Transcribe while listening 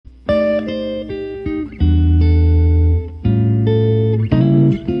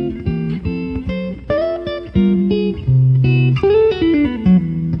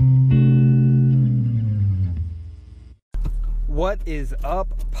is up,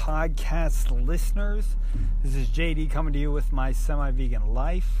 podcast listeners? This is JD coming to you with my semi-vegan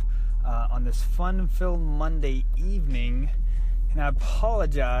life on this fun-filled Monday evening. And I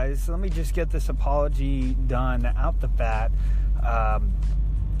apologize. Let me just get this apology done out the bat. I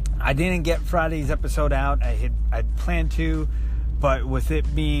didn't get Friday's episode out. I'd planned to, but with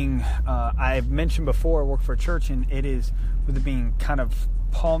it being, I've mentioned before, I work for a church, and with it being kind of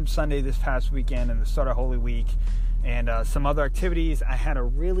Palm Sunday this past weekend and the start of Holy Week, and some other activities, I had a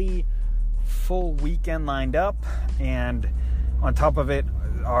really full weekend lined up. And on top of it,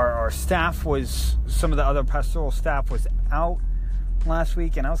 our staff some of the other pastoral staff was out last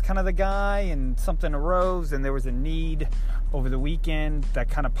week, and I was kind of the guy, and something arose, and there was a need over the weekend that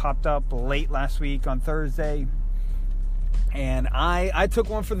kind of popped up late last week on Thursday. And I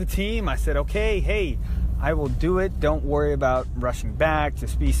took one for the team. I said, okay, hey, I will do it. Don't worry about rushing back.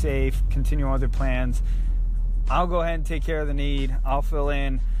 Just be safe. Continue on other plans. I'll go ahead and take care of the need. I'll fill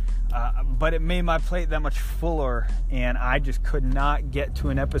in. But it made my plate that much fuller, and I just could not get to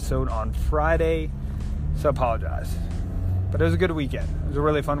an episode on Friday. So I apologize. But it was a good weekend. It was a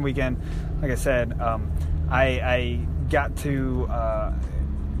really fun weekend. Like I said, I got to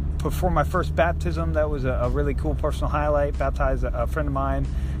perform my first baptism. That was a really cool personal highlight. Baptized a friend of mine.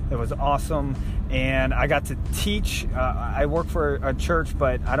 That was awesome. And I got to teach. I work for a church,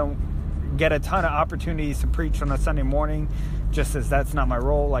 but I don't get a ton of opportunities to preach on a Sunday morning, just as that's not my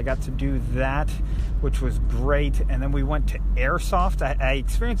role. I got to do that, which was great. And then we went to Airsoft. I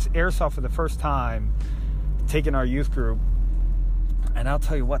experienced Airsoft for the first time, taking our youth group. And I'll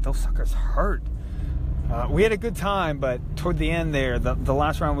tell you what, those suckers hurt. We had a good time, but toward the end there, the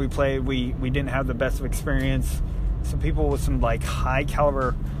last round we played, we didn't have the best of experience. Some people with some high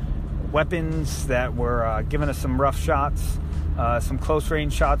caliber weapons that were giving us some rough shots, some close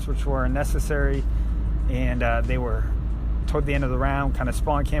range shots which were unnecessary, and they were toward the end of the round kind of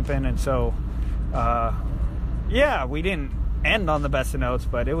spawn camping. And so we didn't end on the best of notes,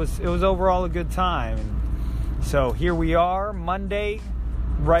 but it was overall a good time. And so here we are, Monday,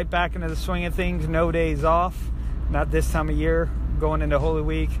 right back into the swing of things. No days off, not this time of year, going into Holy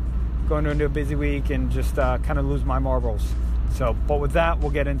Week, going into a busy week, and just kind of lose my marbles. So, but with that,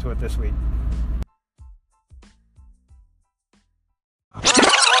 we'll get into it this week.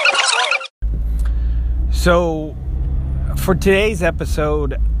 So, for today's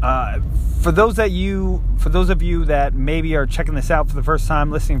episode, for those of you that maybe are checking this out for the first time,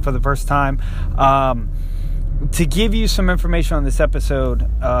 listening for the first time, to give you some information on this episode,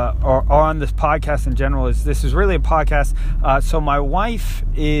 or on this podcast in general, this is really a podcast. So my wife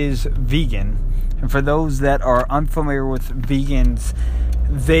is vegan, and for those that are unfamiliar with vegans,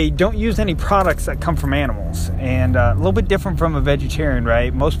 they don't use any products that come from animals, and a little bit different from a vegetarian,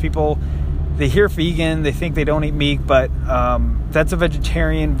 right? Most people, they hear vegan, they think they don't eat meat, but that's a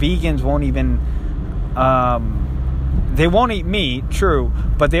vegetarian. Vegans won't even, they won't eat meat, true,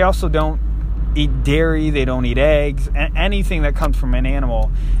 but they also don't eat dairy, they don't eat eggs, anything that comes from an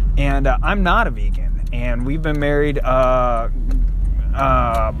animal. And I'm not a vegan, and we've been married for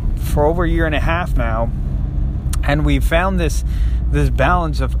over a year and a half now, and we've found this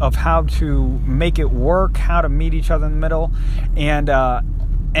balance of how to make it work, how to meet each other in the middle, and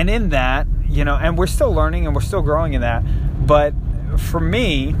in that, and we're still learning and we're still growing in that. But for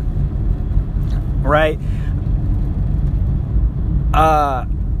me, right,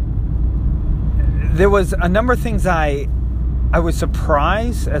 there was a number of things I was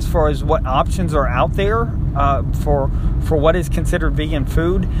surprised as far as what options are out there for what is considered vegan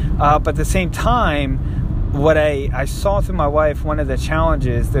food. But at the same time, what I saw through my wife, one of the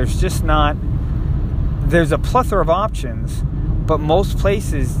challenges, there's a plethora of options, but most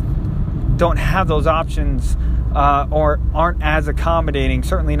places don't have those options or aren't as accommodating,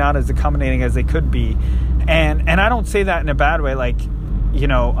 certainly not as accommodating as they could be. And I don't say that in a bad way,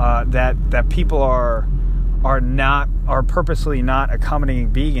 that people are purposely not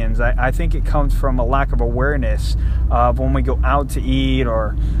accommodating vegans. I think it comes from a lack of awareness of when we go out to eat,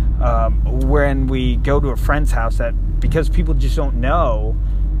 or when we go to a friend's house, that because people just don't know,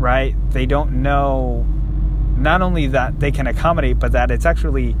 right? They don't know not only that they can accommodate, but that it's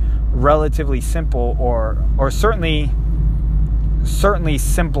actually relatively simple, or certainly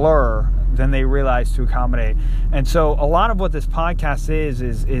simpler than they realize to accommodate. And so a lot of what this podcast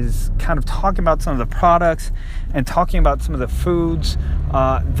is kind of talking about some of the products and talking about some of the foods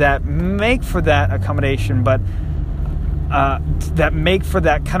that make for that accommodation, but that make for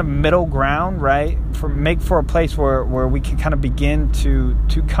that kind of middle ground, right? Make for a place where we can kind of begin to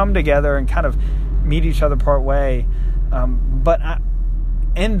come together and kind of meet each other part way. But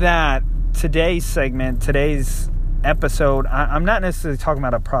in that, today's segment, today's episode, I'm not necessarily talking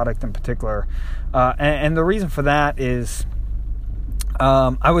about a product in particular. And the reason for that is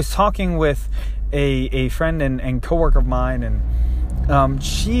I was talking with a friend and coworker of mine, and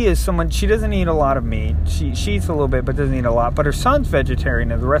she is someone, she doesn't eat a lot of meat. She eats a little bit, but doesn't eat a lot. But her son's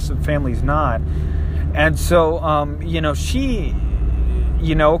vegetarian, and the rest of the family's not. And so, she,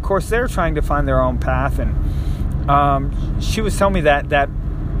 of course, they're trying to find their own path. And she was telling me that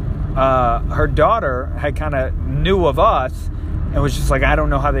her daughter had kind of knew of us and was just like, I don't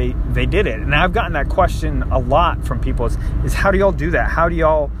know how they did it. And I've gotten that question a lot from people is how do y'all do that? How do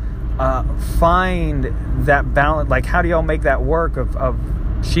y'all find that balance? Like, how do y'all make that work of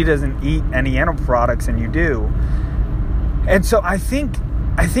she doesn't eat any animal products and you do? And so I think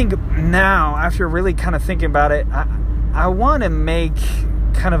now, after really kind of thinking about it, I want to make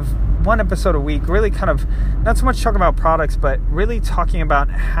kind of one episode a week, really kind of not so much talking about products, but really talking about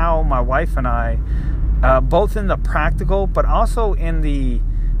how my wife and I, both in the practical, but also in the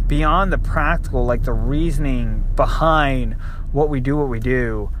beyond the practical, like the reasoning behind what we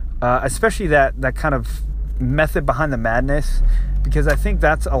do, especially that kind of method behind the madness, because I think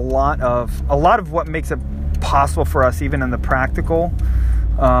that's a lot of what makes it possible for us, even in the practical,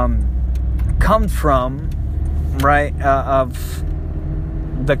 comes from, right, of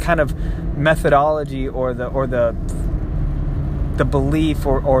the kind of methodology or the belief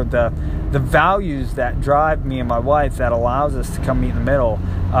or the values that drive me and my wife that allows us to come meet in the middle.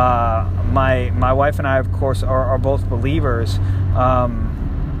 My wife and I, of course, are both believers,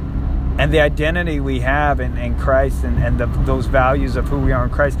 and the identity we have in Christ and those values of who we are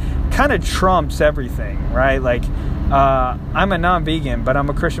in Christ kind of trumps everything, right? Like, I'm a non-vegan, but I'm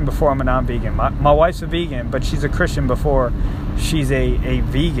a Christian before I'm a non-vegan. My wife's a vegan, but she's a Christian before she's a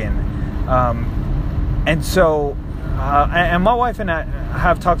vegan. And so, and my wife and I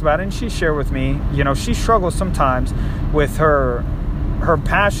have talked about it, and she shared with me, she struggles sometimes with her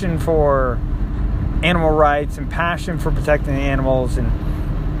passion for animal rights and passion for protecting the animals, and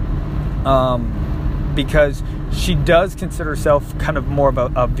because she does consider herself kind of more of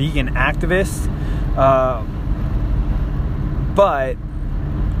a vegan activist, but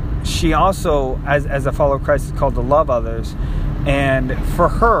she also, as a follower of Christ, is called to love others. And for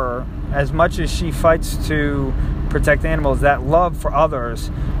her, as much as she fights to protect animals, that love for others,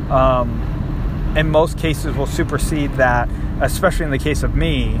 in most cases, will supersede that, especially in the case of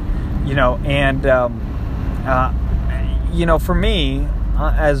me, and, for me,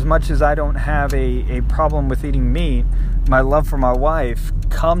 as much as I don't have a problem with eating meat, my love for my wife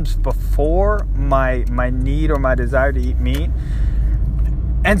comes before my need or my desire to eat meat.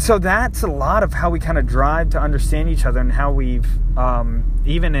 And so that's a lot of how we kind of drive to understand each other, and how we've,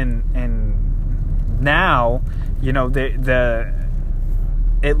 even in now,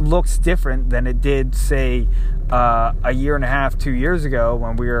 it looks different than it did, say, a year and a half, 2 years ago,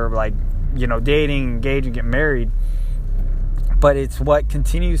 when we were like, dating, engaging, getting married. But it's what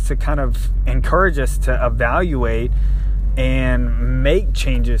continues to kind of encourage us to evaluate and make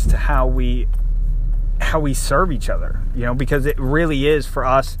changes to how we serve each other, because it really is, for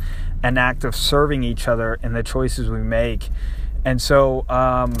us, an act of serving each other in the choices we make. And so,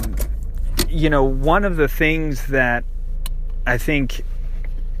 one of the things that I think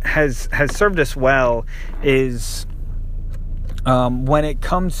has served us well is, when it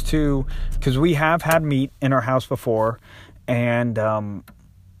comes to, because we have had meat in our house before, and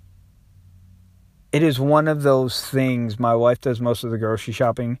it is one of those things. My wife does most of the grocery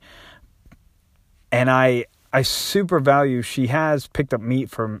shopping, and I super value. She has picked up meat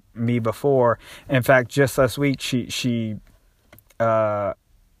from me before. In fact, just last week, she got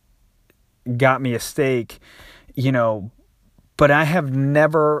me a steak, but I have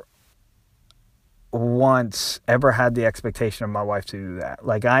never once ever had the expectation of my wife to do that.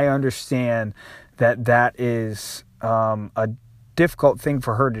 Like, I understand that is a difficult thing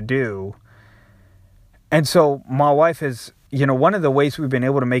for her to do. And so my wife is, one of the ways we've been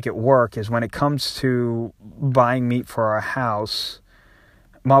able to make it work is when it comes to buying meat for our house,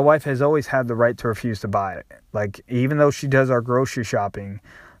 my wife has always had the right to refuse to buy it. Like, even though she does our grocery shopping,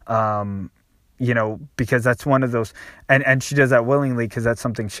 because that's one of those, and she does that willingly because that's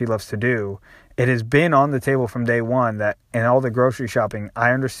something she loves to do. It has been on the table from day one that in all the grocery shopping,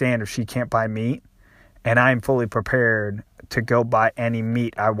 I understand if she can't buy meat, and I am fully prepared to go buy any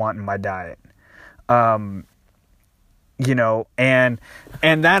meat I want in my diet. And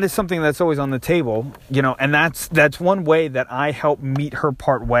that is something that's always on the table, and that's one way that I help meet her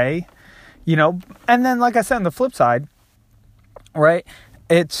part way, and then, like I said, on the flip side, right,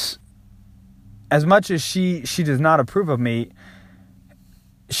 it's, as much as she does not approve of meat,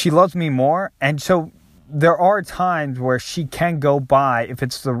 she loves me more. And so there are times where she can go buy, if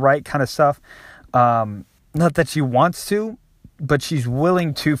it's the right kind of stuff, not that she wants to, but she's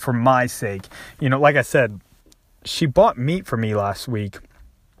willing to for my sake. Like I said, she bought meat for me last week.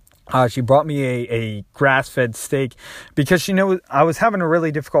 She brought me a grass-fed steak because she knew I was having a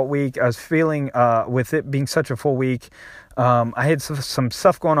really difficult week. I was feeling, with it being such a full week, I had some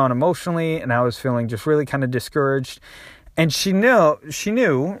stuff going on emotionally, and I was feeling just really kind of discouraged. And she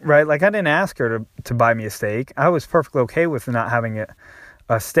knew, right? Like, I didn't ask her to buy me a steak. I was perfectly okay with not having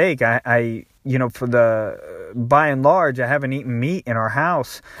a steak. I by and large, I haven't eaten meat in our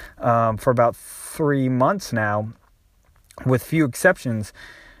house for about 3 months now, with few exceptions.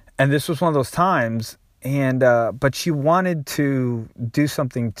 And this was one of those times, but she wanted to do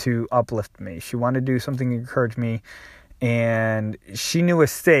something to uplift me. She wanted to do something to encourage me, and she knew a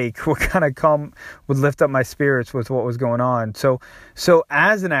steak would lift up my spirits with what was going on. So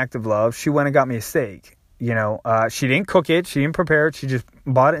as an act of love, she went and got me a steak. She didn't cook it, she didn't prepare it, she just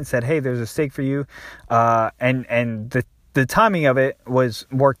bought it and said, "Hey, there's a steak for you." And the timing of it was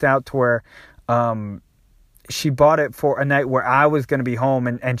worked out to where, she bought it for a night where I was going to be home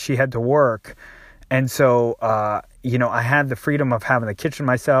and she had to work. And so, I had the freedom of having the kitchen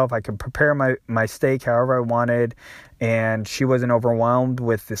myself. I could prepare my steak however I wanted, and she wasn't overwhelmed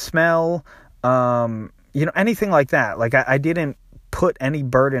with the smell, anything like that. Like, I didn't put any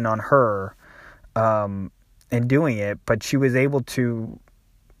burden on her, in doing it, but she was able to,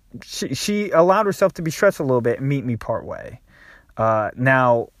 she allowed herself to be stressed a little bit and meet me part way.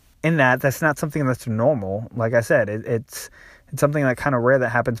 Now, in that's not something that's normal. Like I said, it's something that kind of rare that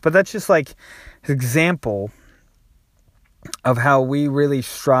happens. But that's just like an example of how we really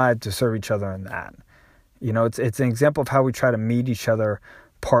strive to serve each other in that. It's an example of how we try to meet each other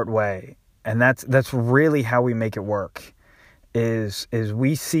part way. And that's really how we make it work, is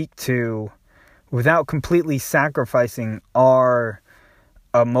we seek to, without completely sacrificing our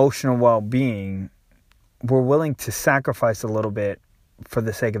emotional well-being, we're willing to sacrifice a little bit for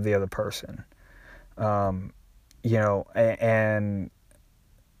the sake of the other person. Again,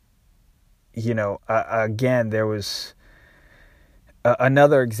 there was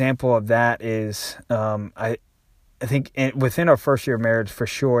another example of that is, I think within our first year of marriage, for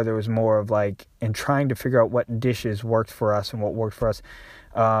sure, there was more of like, in trying to figure out what dishes worked for us and what worked for us.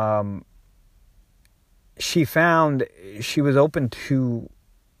 She found she was open to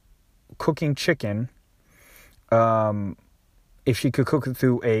cooking chicken, if she could cook it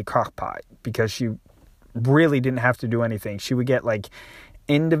through a crock pot, because she really didn't have to do anything. She would get like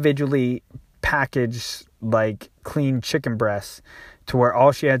individually packaged, like clean chicken breasts, to where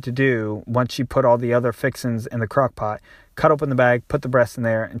all she had to do, once she put all the other fixings in the crock pot, cut open the bag, put the breast in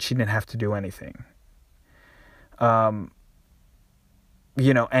there, and she didn't have to do anything. And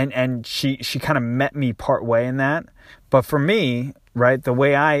she kind of met me part way in that. But for me, right, the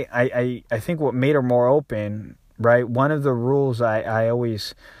way I think what made her more open, right, one of the rules I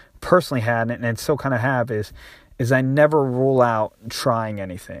always personally had, and still kind of have, is I never rule out trying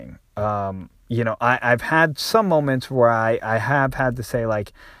anything. I've had some moments where I have had to say,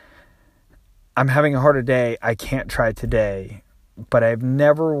 like, I'm having a harder day, I can't try today. But I've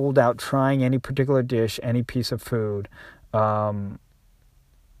never ruled out trying any particular dish, any piece of food.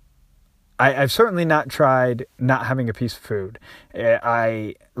 I've certainly not tried not having a piece of food.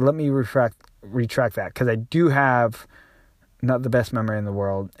 Let me retract that, because I do have not the best memory in the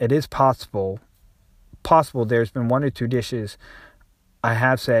world. It is possible there's been one or two dishes I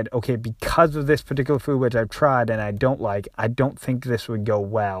have said, okay, because of this particular food which I've tried and I don't like, I don't think this would go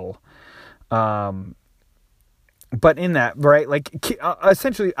well. But in that, right, like,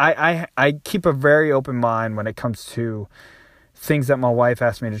 essentially, I keep a very open mind when it comes to things that my wife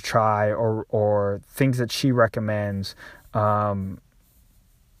asked me to try, or things that she recommends, to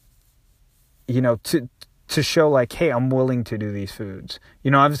show, like, hey, I'm willing to do these foods.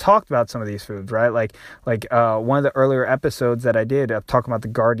 I've talked about some of these foods, right? Like one of the earlier episodes that I did, I'm talking about the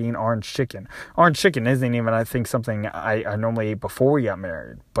Gardein orange chicken. Orange chicken isn't even, I think, something I normally ate before we got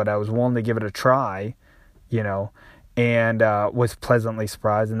married, but I was willing to give it a try, and was pleasantly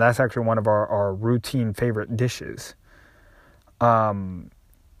surprised. And that's actually one of our routine favorite dishes. And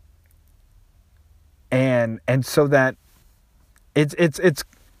so that it's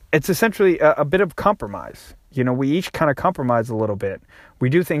essentially a bit of compromise. We each kind of compromise a little bit. We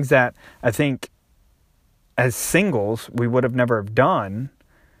do things that I think as singles we would have never have done,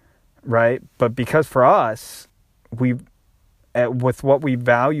 right? But because for us, with what we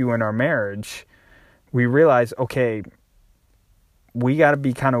value in our marriage, we realize, okay, we got to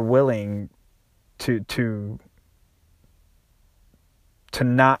be kind of willing to to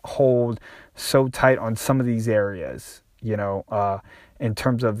not hold so tight on some of these areas, in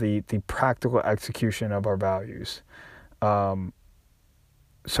terms of the practical execution of our values.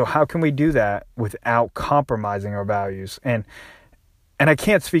 So how can we do that without compromising our values? And I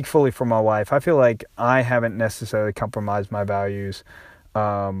can't speak fully for my wife. I feel like I haven't necessarily compromised my values.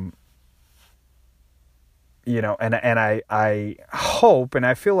 And I hope, and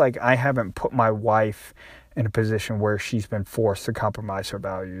I feel like I haven't put my wife in a position where she's been forced to compromise her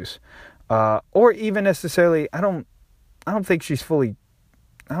values. Or even necessarily, I don't think she's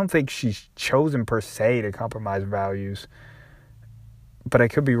chosen per se to compromise values. But I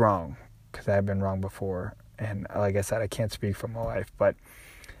could be wrong, because I have been wrong before. And like I said, I can't speak for my wife. But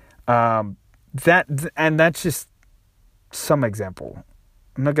that's just some example.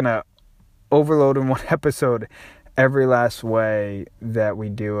 I'm not going to overload in one episode every last way that we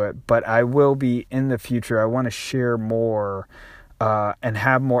do it. But I will be in the future. I want to share more and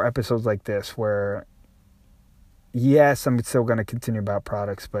have more episodes like this where, yes, I'm still going to continue about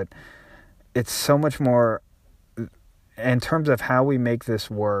products. But it's so much more in terms of how we make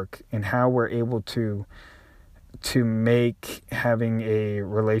this work and how we're able to make having a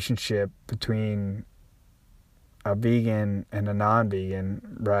relationship between a vegan and a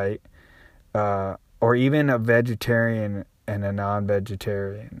non-vegan, right? Or even a vegetarian and a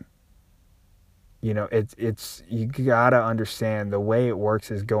non-vegetarian. It's you gotta understand the way it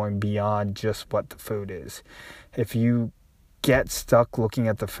works is going beyond just what the food is. If you get stuck looking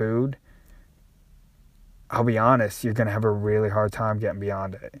at the food, I'll be honest, you're going to have a really hard time getting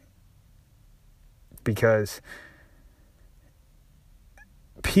beyond it. Because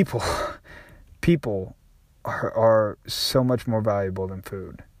people are so much more valuable than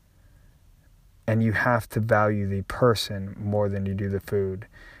food. And you have to value the person more than you do the food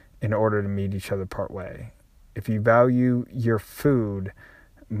in order to meet each other part way. If you value your food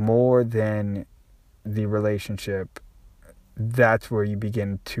more than the relationship, that's where you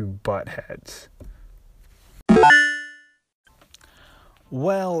begin to butt heads.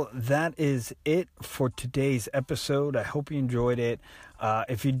 Well, that is it for today's episode. I hope you enjoyed it.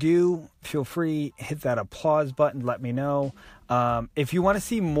 If you do, feel free, hit that applause button, let me know. If you want to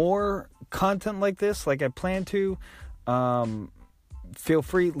see more content like this, like I plan to, feel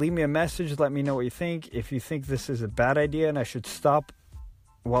free, leave me a message, let me know what you think. If you think this is a bad idea and I should stop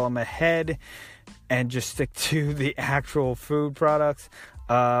while I'm ahead and just stick to the actual food products,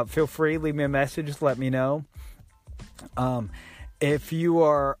 feel free, leave me a message, let me know. If you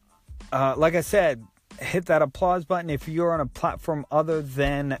are, like I said, hit that applause button. If you're on a platform other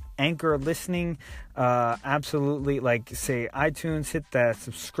than Anchor listening, absolutely, like say iTunes, hit that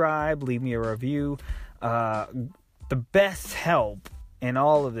subscribe, leave me a review. The best help in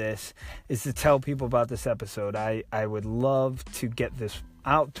all of this is to tell people about this episode. I would love to get this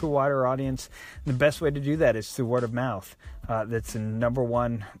out to a wider audience. The best way to do that is through word of mouth. That's the number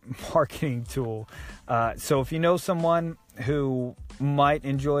one marketing tool. So if you know someone who might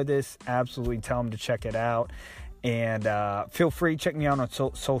enjoy this, absolutely tell them to check it out. And feel free, check me out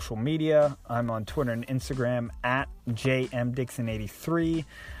on social media. I'm on Twitter and Instagram at JMDixon83.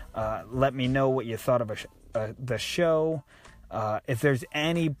 Let me know what you thought of the show. If there's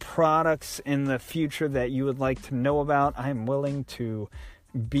any products in the future that you would like to know about, I'm willing to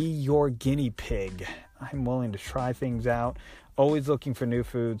be your guinea pig. I'm willing to try things out. Always looking for new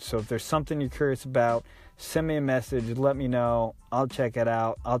foods. So if there's something you're curious about, send me a message. Let me know. I'll check it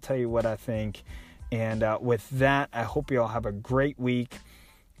out. I'll tell you what I think. And with that, I hope you all have a great week.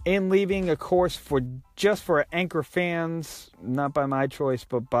 And leaving, of course, for Anchor fans, not by my choice,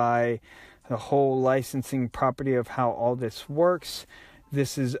 but by the whole licensing property of how all this works.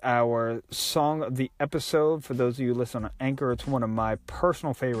 This is our song of the episode. For those of you who listen on Anchor, it's one of my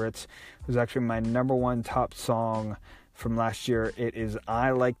personal favorites. It was actually my number one top song from last year. It is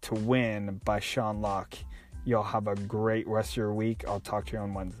I Like to Win by Sean Locke. Y'all have a great rest of your week. I'll talk to you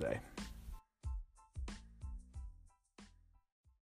on Wednesday.